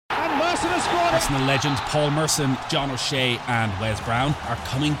Arsenal legends Paul Merson, John O'Shea and Wes Brown are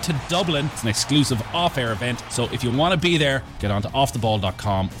coming to Dublin. It's an exclusive off-air event, so if you want to be there, get on to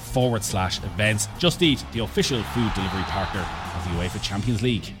offtheball.com/events. Just Eat, the official food delivery partner of the UEFA Champions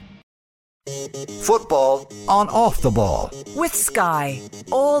League. Football on Off the Ball. With Sky.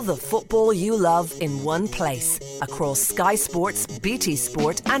 All the football you love in one place. Across Sky Sports, BT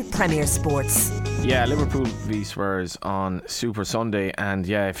Sport and Premier Sports. Yeah, Liverpool v Spurs on Super Sunday. And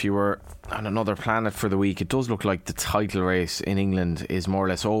yeah, if you were on another planet for the week, it does look like the title race in England is more or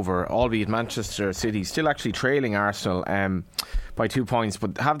less over, albeit Manchester City still actually trailing Arsenal by 2 points,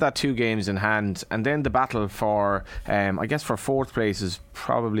 but have that 2 games in hand, and then the battle for I guess for 4th place is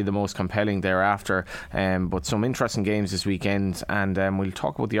probably the most compelling thereafter, but some interesting games this weekend, and we'll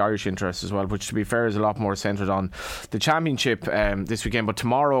talk about the Irish interest as well, which to be fair is a lot more centred on the Championship this weekend. But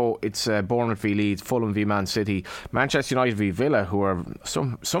tomorrow it's Bournemouth v Leeds, Fulham v Man City, Manchester United v Villa, who are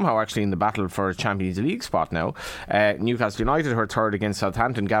somehow actually in the battle for a Champions League spot now, Newcastle United, who are third against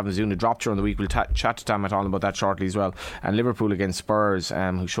Southampton. Gavin Zuna dropped during the week, we'll chat to Dan McDonnell about that shortly as well, and Liverpool against Spurs,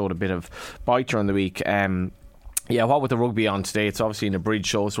 who showed a bit of bite during the week. Yeah, what with the rugby on today, it's obviously an abridged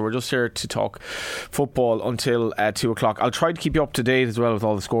show, so we're just here to talk football until 2 o'clock. I'll try to keep you up to date as well with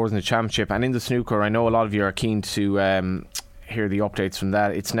all the scores in the Championship and in the snooker. I know a lot of you are keen to hear the updates from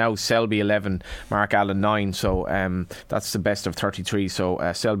that. It's now Selby 11, Mark Allen 9, so that's the best of 33,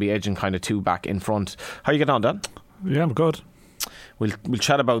 so Selby edging kind of 2 back in front. How are you getting on, Dan? Yeah, I'm good. We'll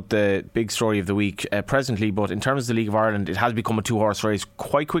chat about the big story of the week presently, but in terms of the League of Ireland, it has become a 2-horse race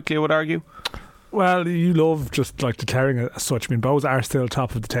quite quickly, I would argue. Well, you love just like declaring it as such. I mean, Bohs are still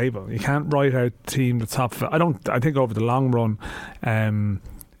top of the table. You can't write out the team that's top of it. I think over the long run,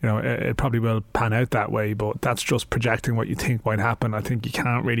 it probably will pan out that way, but that's just projecting what you think might happen. I think you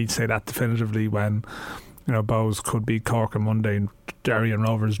can't really say that definitively when, Bohs could beat Cork on Monday and Derry and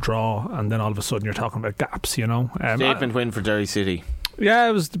Rovers draw, and then all of a sudden you're talking about gaps, Statement win for Derry City. Yeah,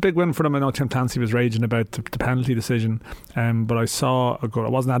 it was a big win for them. I know Tim Clancy was raging about the penalty decision, but I saw a good. I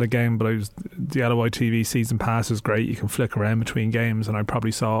wasn't at a game, but the LOI TV season pass is great. You can flick around between games, and I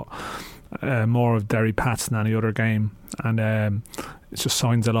probably saw more of Derry Pats than any other game, and it's just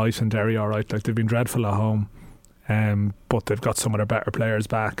signs of life in Derry. All right, like they've been dreadful at home. But they've got some of their better players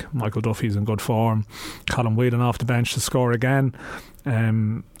back. Michael Duffy's in good form. Colin Whelan off the bench to score again,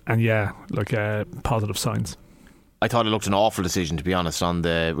 and yeah, positive signs. I thought it looked an awful decision, to be honest, on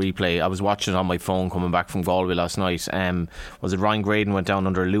the replay. I was watching it on my phone coming back from Galway last night. Was it Ryan Graydon went down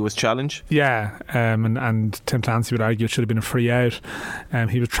under a Lewis challenge? Yeah, and Tim Clancy would argue it should have been a free out.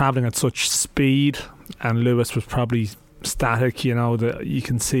 He was travelling at such speed, and Lewis was probably static. That you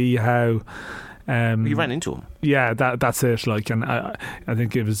can see how. He ran into him. Yeah, that's it. And I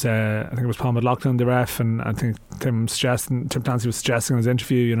think it was Paul McLaughlin, the ref, and I think Tim Clancy was suggesting in his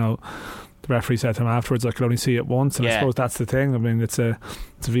interview. The referee said to him afterwards, I could only see it once, and I suppose that's the thing. I mean, it's a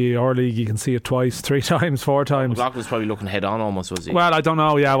VAR league. You can see it twice, 3 times, 4 times. McLaughlin was probably looking head on almost, was he? Well, I don't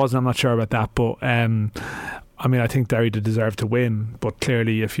know. Yeah, I'm not sure about that, but I think Derry did deserve to win, but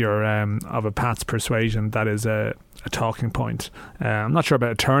clearly if you're of a Pat's persuasion, that is a talking point. I'm not sure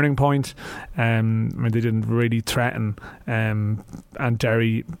about a turning point. They didn't really threaten, and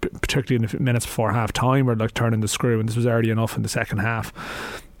Derry, particularly in the minutes before half time, were turning the screw, and this was early enough in the second half.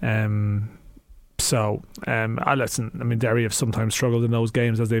 Derry have sometimes struggled in those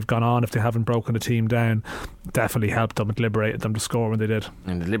games as they've gone on. If they haven't broken the team down, definitely helped them. It liberated them to score when they did,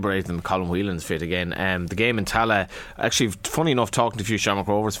 and it liberated them. Colin Whelan's fit again. The game in Tala, actually, funny enough, talking to a few Shamrock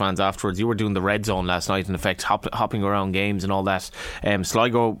Rovers fans afterwards, you were doing the red zone last night, in effect hopping around games and all that.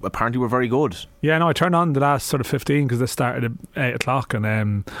 Sligo apparently were very good. Yeah, no, I turned on the last sort of 15 because they started at 8 o'clock,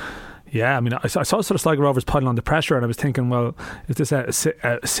 and I saw sort of Sligo Rovers piling on the pressure, and I was thinking, well, is this a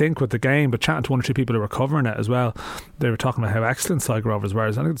sync with the game? But chatting to 1 or 2 people who were covering it as well, they were talking about how excellent Sligo Rovers were.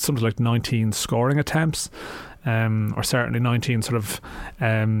 I think it's something like 19 scoring attempts, or certainly 19 sort of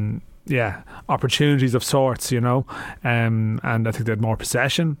opportunities of sorts, and I think they had more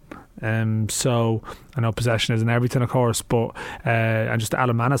possession. So I know possession isn't everything, of course, but and just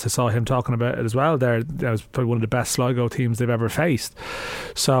Alan Manis, I saw him talking about it as well. That was probably one of the best Sligo teams they've ever faced.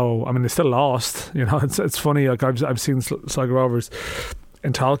 So they still lost. It's funny. I've seen Sligo Rovers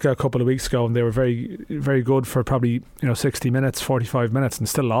in Talca a couple of weeks ago, and they were very, very good for probably 60 minutes, 45 minutes, and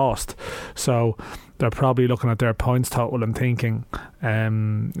still lost. So they're probably looking at their points total and thinking,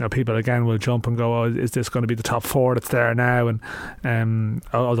 people again will jump and go, is this going to be the top 4 that's there now? And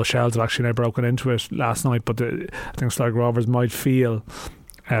although Shells have actually now broken into it last night, but I think Sligo Rovers might feel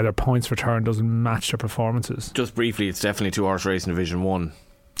their points return doesn't match their performances. Just briefly, it's definitely 2-horse race in Division 1.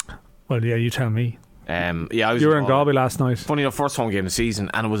 Well, yeah, you tell me. I was You were in Galway last night. Funny enough, first home game of the season,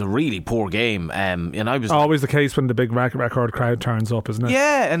 and it was a really poor game. And I was always the case when the big record crowd turns up, isn't it?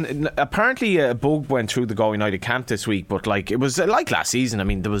 Yeah, and apparently a bug went through the Galway United camp this week, but like it was like last season. I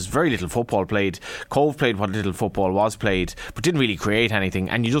mean, there was very little football played. Cove played what little football was played, but didn't really create anything.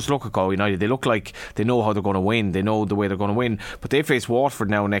 And you just look at Galway United; they look like they know how they're going to win. They know the way they're going to win. But they face Waterford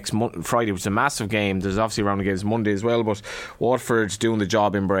now next Friday, which is a massive game. There's obviously a round of games Monday as well, but Waterford's doing the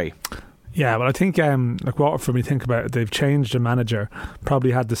job in Bray. Yeah, well, I think like Waterford, when you think about it, they've changed the manager.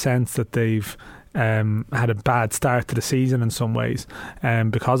 Probably had the sense that they've had a bad start to the season in some ways,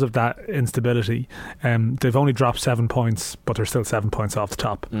 because of that instability. They've only dropped 7 points, but they're still 7 points off the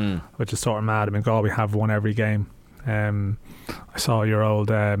top, which is sort of mad. I mean, Galway have won every game. I saw your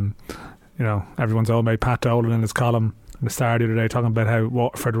old, everyone's old mate Pat Dolan in his column in the Star the other day talking about how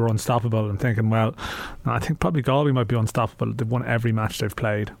Waterford were unstoppable, and thinking, well, no, I think probably Galway might be unstoppable. They've won every match they've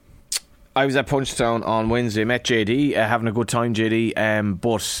played. I was at Punchestown on Wednesday, met JD, having a good time, JD,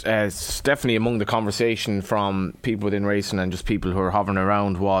 but it's definitely among the conversation from people within racing and just people who are hovering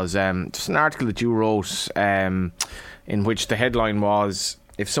around was just an article that you wrote in which the headline was,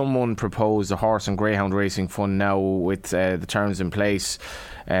 if someone proposed a horse and greyhound racing fund now with the terms in place,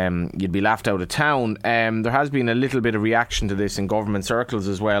 you'd be laughed out of town. There has been a little bit of reaction to this in government circles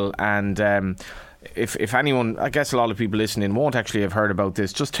as well, and if anyone, I guess a lot of people listening won't actually have heard about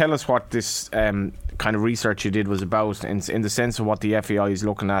this, just tell us what this kind of research you did was about in the sense of what the FAI is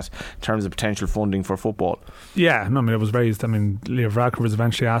looking at in terms of potential funding for football. Yeah, no, I mean, it was raised. I mean, Leo Varadkar was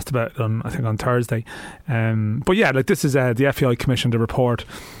eventually asked about it I think on Thursday. But yeah, like this is the FAI commissioned a report.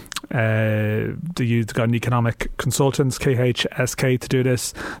 They got an economic consultants, KHSK, to do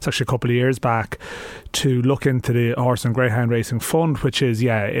this. It's actually a couple of years back, to look into the horse and greyhound racing fund, which is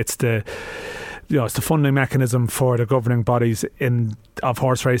it's the funding mechanism for the governing bodies of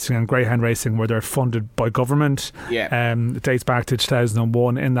horse racing and greyhound racing, where they're funded by government. It dates back to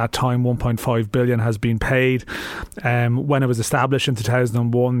 2001. In that time, 1.5 billion has been paid. When it was established in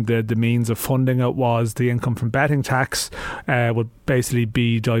 2001, the means of funding it was the income from betting tax would basically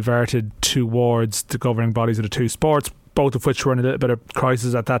be diverted towards the governing bodies of the two sports, both of which were in a little bit of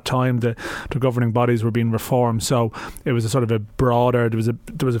crisis at that time. The governing bodies were being reformed, so it was a sort of a broader.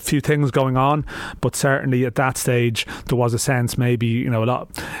 There was a few things going on, but certainly at that stage there was a sense maybe a lot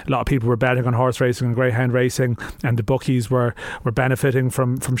of people were betting on horse racing and greyhound racing, and the bookies were benefiting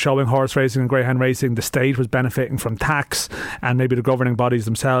from showing horse racing and greyhound racing. The state was benefiting from tax, and maybe the governing bodies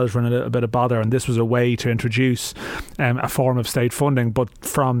themselves were in a little bit of bother. And this was a way to introduce a form of state funding, but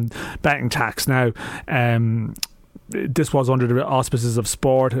from betting tax. Now, this was under the auspices of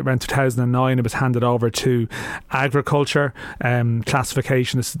sport. Around 2009 it was handed over to agriculture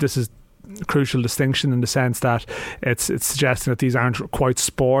classification. This is a crucial distinction in the sense that it's suggesting that these aren't quite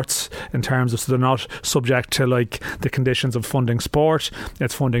sports in terms of, so they're not subject to like the conditions of funding sport,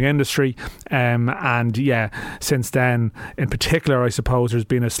 it's funding industry. Since then in particular, I suppose there's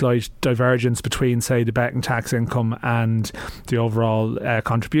been a slight divergence between, say, the betting tax income and the overall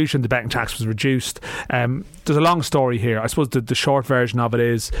contribution. The betting tax was reduced. There's a long story here. I suppose the short version of it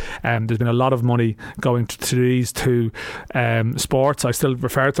is there's been a lot of money going to these two sports. I still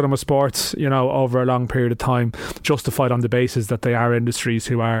refer to them as sports, over a long period of time, justified on the basis that they are industries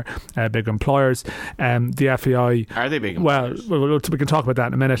who are big employers. The FAI, are they big employers? Well, we can talk about that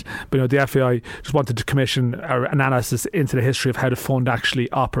in a minute. But the FAI just wanted to commission an analysis into the history of how the fund actually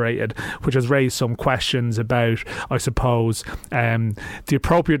operated, which has raised some questions about, I suppose, the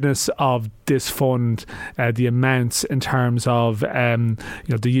appropriateness of this fund, the amounts in terms of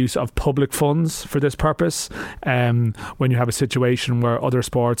the use of public funds for this purpose. When you have a situation where other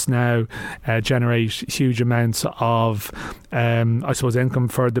sports now generate huge amounts of I suppose income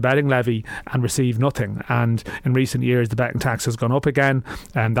for the betting levy and receive nothing, and in recent years the betting tax has gone up again,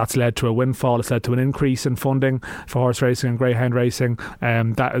 and that's led to a windfall. It's led to an increase in funding for horse racing and greyhound racing.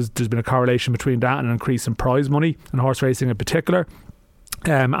 There's been a correlation between that and an increase in prize money and horse racing in particular.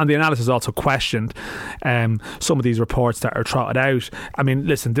 And the analysis also questioned some of these reports that are trotted out. I mean,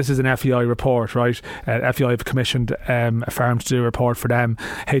 listen, this is an FEI report, right? FEI have commissioned a firm to do a report for them.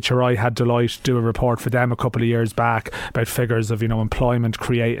 HRI had Deloitte do a report for them a couple of years back about figures of employment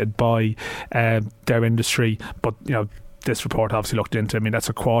created by their industry, but this report obviously looked into, I mean, that's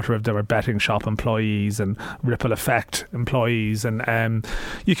a quarter of their betting shop employees and ripple effect employees, and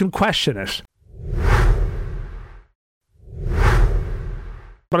you can question it.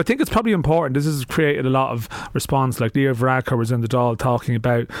 But I think it's probably important. This has created a lot of response. Like Leo Varadkar was in the Dáil talking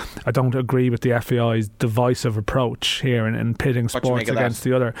about, I don't agree with the FAI's divisive approach here in pitting sports against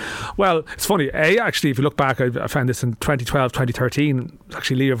the other. Well, it's funny. Actually, if you look back, I found this in 2012, 2013.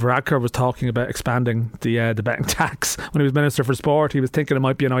 Actually, Leo Varadkar was talking about expanding the betting tax when he was Minister for Sport. He was thinking it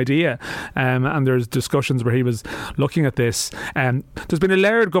might be an idea, and there's discussions where he was looking at this. There's been a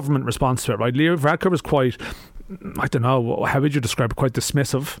layered government response to it, right? Leo Varadkar was quite, I don't know, how would you describe it, quite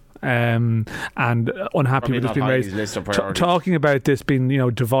dismissive and unhappy with this being raised, talking about this being,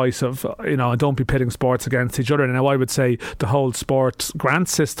 divisive, and don't be pitting sports against each other. And now I would say the whole sports grant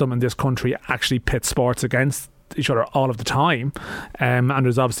system in this country actually pits sports against each other all of the time, and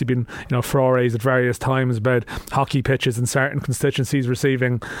there's obviously been furores at various times about hockey pitches in certain constituencies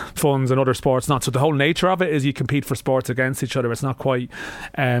receiving funds and other sports not. So the whole nature of it is you compete for sports against each other. It's not quite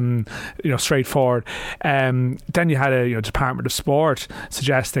straightforward. Then you had a Department of Sport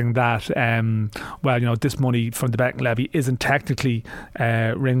suggesting that this money from the betting levy isn't technically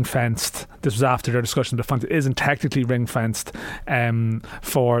ring fenced. This was after their discussion of the fund. It isn't technically ring fenced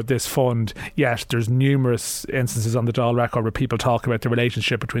for this fund, yet there's numerous instances on the Dáil record where people talk about the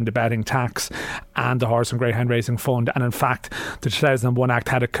relationship between the betting tax and the Horse and Greyhound Racing Fund. And in fact, the 2001 Act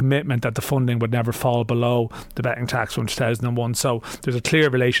had a commitment that the funding would never fall below the betting tax from 2001. So there's a clear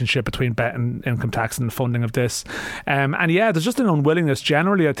relationship between betting income tax and the funding of this. There's just an unwillingness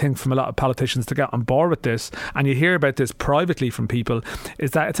generally, I think, from a lot of politicians to get on board with this. And you hear about this privately from people,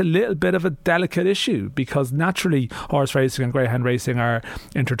 is that it's a little bit of a delicate issue, because naturally horse racing and greyhound racing are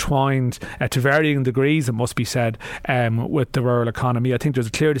intertwined to varying degrees, it must be said, with the rural economy. I think there's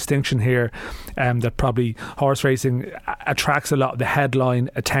a clear distinction here that probably horse racing attracts a lot of the headline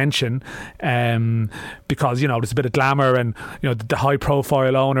attention because there's a bit of glamour and the high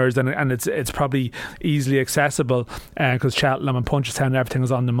profile owners, and it's probably easily accessible because Cheltenham and Punchestown and everything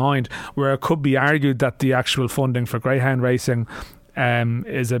is on the mind, where it could be argued that the actual funding for greyhound racing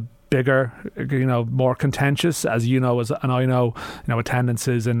is a bigger, more contentious, as and I know,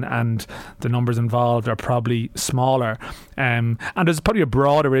 attendances and the numbers involved are probably smaller. And there's probably a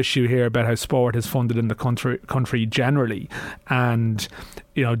broader issue here about how sport is funded in the country generally. And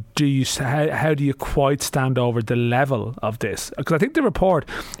how do you quite stand over the level of this? Because I think the report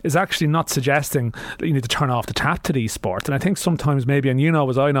is actually not suggesting that you need to turn off the tap to these sports. And I think sometimes maybe, and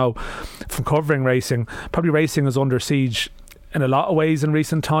as I know from covering racing, probably racing is under siege in a lot of ways in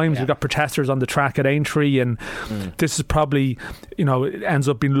recent times. You've got protesters on the track at Aintree, and this is probably, it ends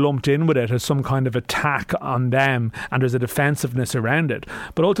up being lumped in with it as some kind of attack on them, and there's a defensiveness around it.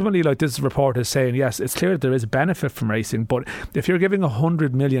 But ultimately, like this report is saying, yes, it's clear that there is benefit from racing, but if you're giving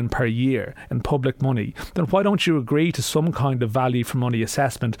 100 million per year in public money, then why don't you agree to some kind of value for money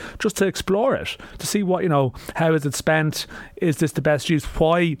assessment just to explore it, to see what, how is it spent? Is this the best use?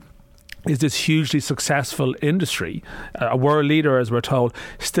 Why is this hugely successful industry, a world leader, as we're told,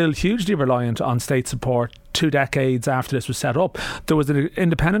 still hugely reliant on state support 2 decades after this was set up? There was an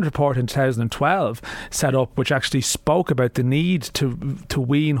independent report in 2012 set up which actually spoke about the need to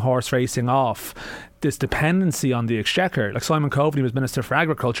wean horse racing off this dependency on the exchequer. Like Simon Coveney was Minister for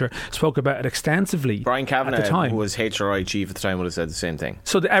Agriculture, spoke about it extensively. Brian Kavanagh, at the time, who was HRI chief at the time, would have said the same thing.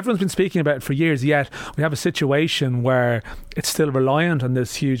 So everyone's been speaking about it for years, yet we have a situation where it's still reliant on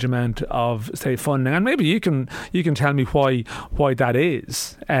this huge amount of state funding. And maybe you can tell me why that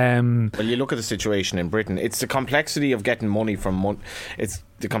is. Well, you look at the situation in Britain. It's the complexity of getting money from it's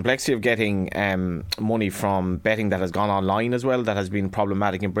the complexity of getting money from betting that has gone online as well, that has been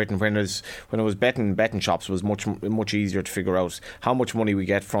problematic in Britain. When it was betting shops, was much easier to figure out how much money we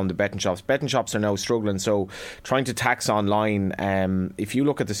get from the betting shops. Betting shops are now struggling, so trying to tax online, if you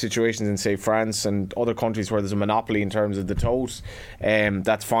look at the situations in, say, France and other countries where there's a monopoly in terms of the tote,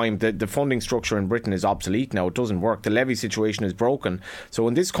 that's fine. The funding structure in Britain is obsolete now. It doesn't work. The levy situation is broken. So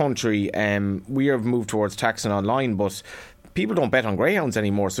in this country, we have moved towards taxing online, but people don't bet on greyhounds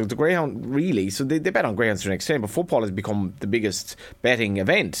anymore. So the greyhound they bet on greyhounds to an extent, but football has become the biggest betting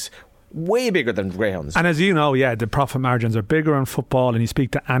event, way bigger than greyhounds. And as you know, the profit margins are bigger in football, and you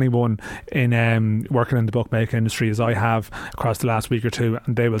speak to anyone in working in the bookmaking industry, as I have across the last week or two,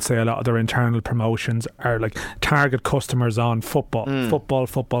 and they will say a lot of their internal promotions are like target customers on football.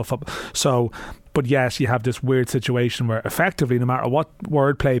 So, but yes, you have this weird situation where effectively, no matter what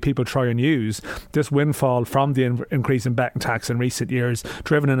wordplay people try and use, this windfall from the increase in betting tax in recent years,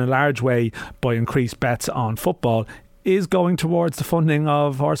 driven in a large way by increased bets on football, is going towards the funding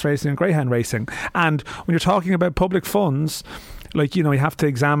of horse racing and greyhound racing. And when you're talking about public funds, Like, you have to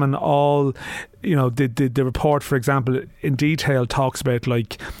examine all, the report, for example, in detail talks about,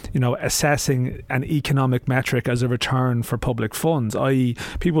 like, assessing an economic metric as a return for public funds, i.e.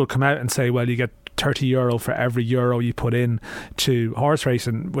 people will come out and say, well, you get €30 for every euro you put in to horse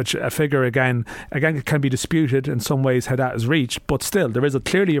racing, which a figure again can be disputed in some ways how that is reached, but still there is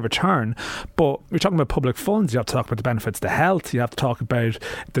clearly a return. But we're talking about public funds. You have to talk about the benefits to health, you have to talk about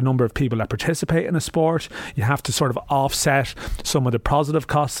the number of people that participate in a sport, you have to sort of offset some of the positive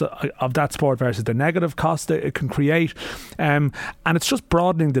costs of that sport versus the negative costs that it can create, and it's just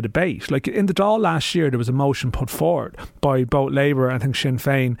broadening the debate. Like in the Dáil last year, there was a motion put forward by both Labour and I think Sinn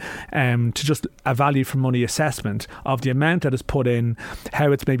Féin to just a value for money assessment of the amount that is put in,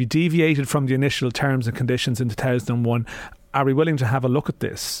 how it's maybe deviated from the initial terms and conditions in 2001. Are we willing to have a look at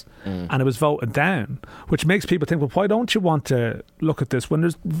this? And it was voted down, which makes people think, well, why don't you want to look at this when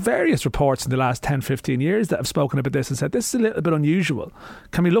there's various reports in the last 10-15 years that have spoken about this and said this is a little bit unusual,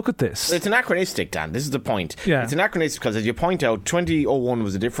 can we look at this? It's anachronistic, Dan. This is the point. Yeah. It's anachronistic because, as you point out, 2001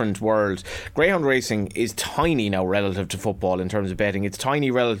 was a different world. Greyhound racing is tiny now relative to football in terms of betting. It's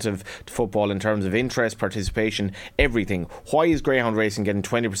tiny relative to football in terms of interest, participation, everything. Why is greyhound racing getting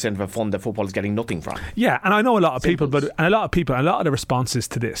 20% of a fund that football is getting nothing from? Yeah, and I know a lot of people, a lot of the responses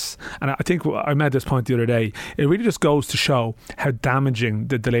to this, and I think I made this point the other day, it really just goes to show how damaging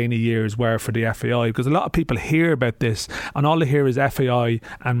the Delaney years were for the FAI, because a lot of people hear about this and all they hear is FAI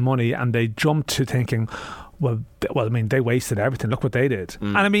and money, and they jump to thinking, well, I mean, they wasted everything. Look what they did.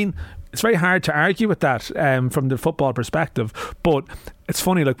 And I mean, it's very hard to argue with that from the football perspective, but it's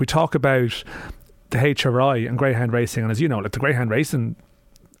funny, like we talk about the HRI and greyhound racing, and as you know, like the greyhound racing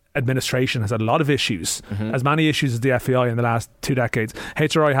administration has had a lot of issues, as many issues as the FAI in the last 2 decades.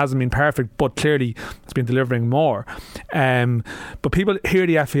 HRI hasn't been perfect, but clearly it's been delivering more. But people hear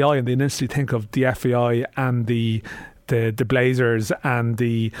the FAI and they instantly think of the FAI and the Blazers and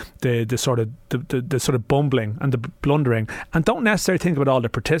the sort of bumbling and the blundering, and don't necessarily think about all the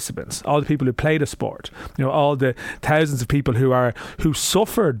participants, all the people who play the sport, all the thousands of people who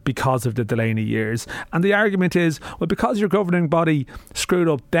suffered because of the Delaney years. And the argument is, well, because your governing body screwed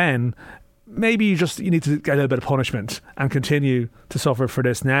up then, maybe you need to get a little bit of punishment and continue to suffer for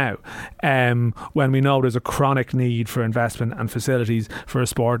this now, when we know there's a chronic need for investment and facilities for a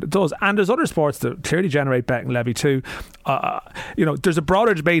sport. It does, and there's other sports that clearly generate betting levy too. There's a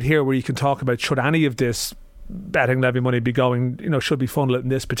broader debate here where you can talk about, should any of this betting levy money be going, should be funneled in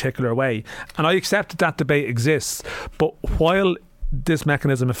this particular way, and I accept that debate exists, but while this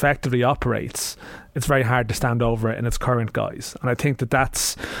mechanism effectively operates, it's very hard to stand over it in its current guise. And I think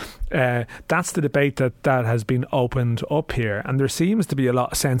that's the debate that has been opened up here, and there seems to be a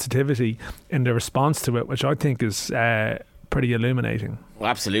lot of sensitivity in the response to it, which I think is pretty illuminating. Well,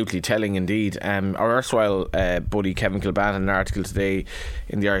 absolutely telling indeed. Our erstwhile buddy Kevin Kilban had an article today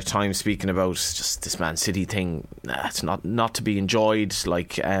in the Irish Times speaking about just this Man City thing. It's not to be enjoyed.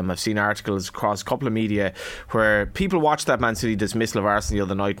 Like, I've seen articles across a couple of media where people watched that Man City dismissal of Arsenal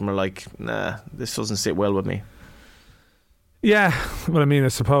the other night and were like, nah, this doesn't sit well with me. Yeah, well, I mean, I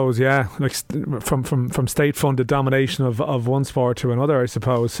suppose, yeah, like from state-funded domination of one sport to another, I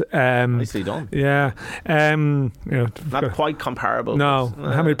suppose. Nicely done. Yeah, not quite comparable. No,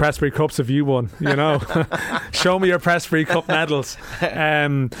 how many Pressbury Cups have you won? Show me your Pressbury Cup medals. I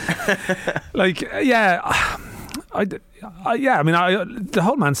mean, the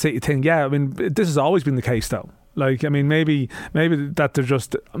whole Man City thing. Yeah, I mean, this has always been the case, though. Like, I mean, maybe it's that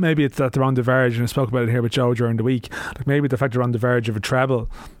they're on the verge, and I spoke about it here with Joe during the week. Like, maybe the fact they're on the verge of a treble,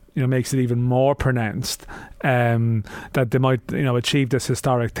 makes it even more pronounced that they might, achieve this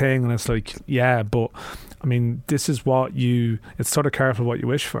historic thing. And it's like, yeah, but I mean, this is it's sort of careful what you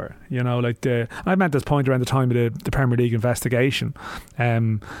wish for. I meant this point around the time of the Premier League investigation.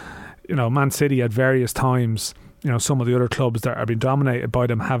 Man City at various times, some of the other clubs that are being dominated by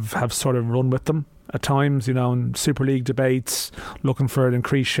them have sort of run with them at times, in Super League debates, looking for an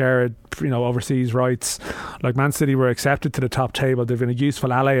increased share of, overseas rights. Like, Man City were accepted to the top table. They've been a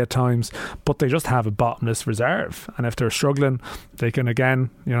useful ally at times, but they just have a bottomless reserve. And if they're struggling, they can again,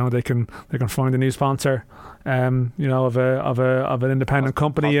 they can find a new sponsor, of an independent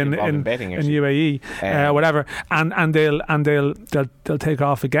company in UAE, whatever, and they'll take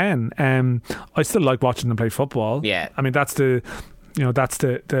off again. I still like watching them play football. Yeah, I mean, that's the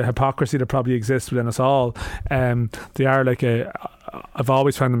hypocrisy that probably exists within us all. They are like I've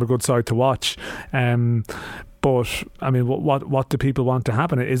always found them a good side to watch. But I mean, what do people want to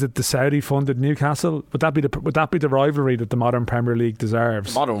happen? Is it the Saudi-funded Newcastle? Would that be the rivalry that the modern Premier League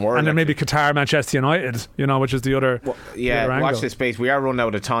deserves? Modern world, and then maybe Qatar, Manchester United, which is the other. Well, watch this space. We are running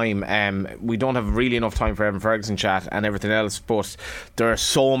out of time. We don't have really enough time for Evan Ferguson chat and everything else. But there are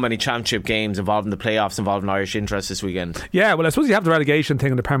so many championship games involving the playoffs, involving Irish interest this weekend. Yeah, well, I suppose you have the relegation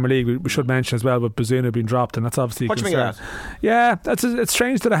thing in the Premier League. We should mention as well with Bazunu being dropped, and that's obviously. What do you mean of that? Yeah, it's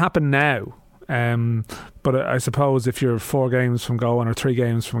strange that it happened now. But I suppose if you're 4 games from going or 3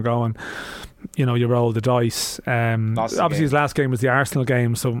 games from going, you roll the dice. Obviously his last game was the Arsenal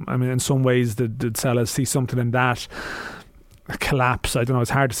game, so I mean in some ways the sellers see something in that. Collapse, I don't know,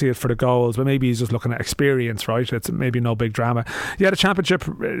 it's hard to see it for the goals, but maybe he's just looking at experience, right? It's maybe no big drama. The championship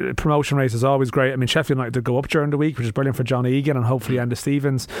promotion race is always great. I mean, Sheffield United did go up during the week, which is brilliant for John Egan and hopefully Enda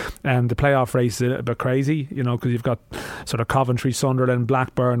Stevens. And the playoff race is a little bit crazy, because you've got sort of Coventry, Sunderland,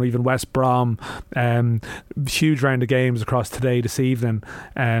 Blackburn, even West Brom, huge round of games across today, this evening.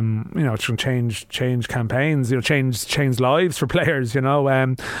 It's going to change campaigns, change lives for players. We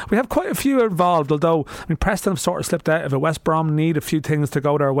have quite a few involved, although I mean Preston have sort of slipped out of it. West Brom need a few things to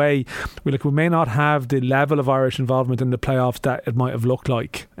go their way. We may not have the level of Irish involvement in the playoffs that it might have looked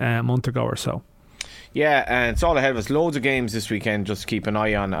like a month ago or so. Yeah, and it's all ahead of us. Loads of games this weekend just to keep an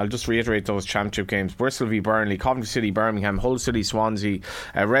eye on. I'll just reiterate those championship games: Bristol v Burnley, Coventry City, Birmingham, Hull City, Swansea,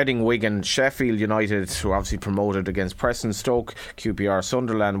 Reading, Wigan, Sheffield United, who are obviously promoted, against Preston, Stoke, QPR,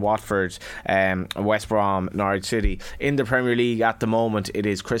 Sunderland, Watford, West Brom, Norwich City. In the Premier League at the moment, it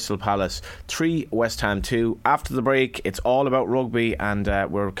is Crystal Palace 3, West Ham 2. After the break, it's all about rugby, and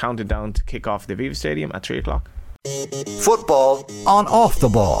we're counting down to kick off the Aviva Stadium at 3 o'clock. Football on Off the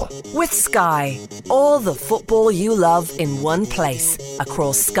Ball. With Sky, all the football you love in one place.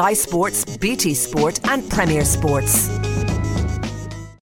 Across Sky Sports, BT Sport and Premier Sports.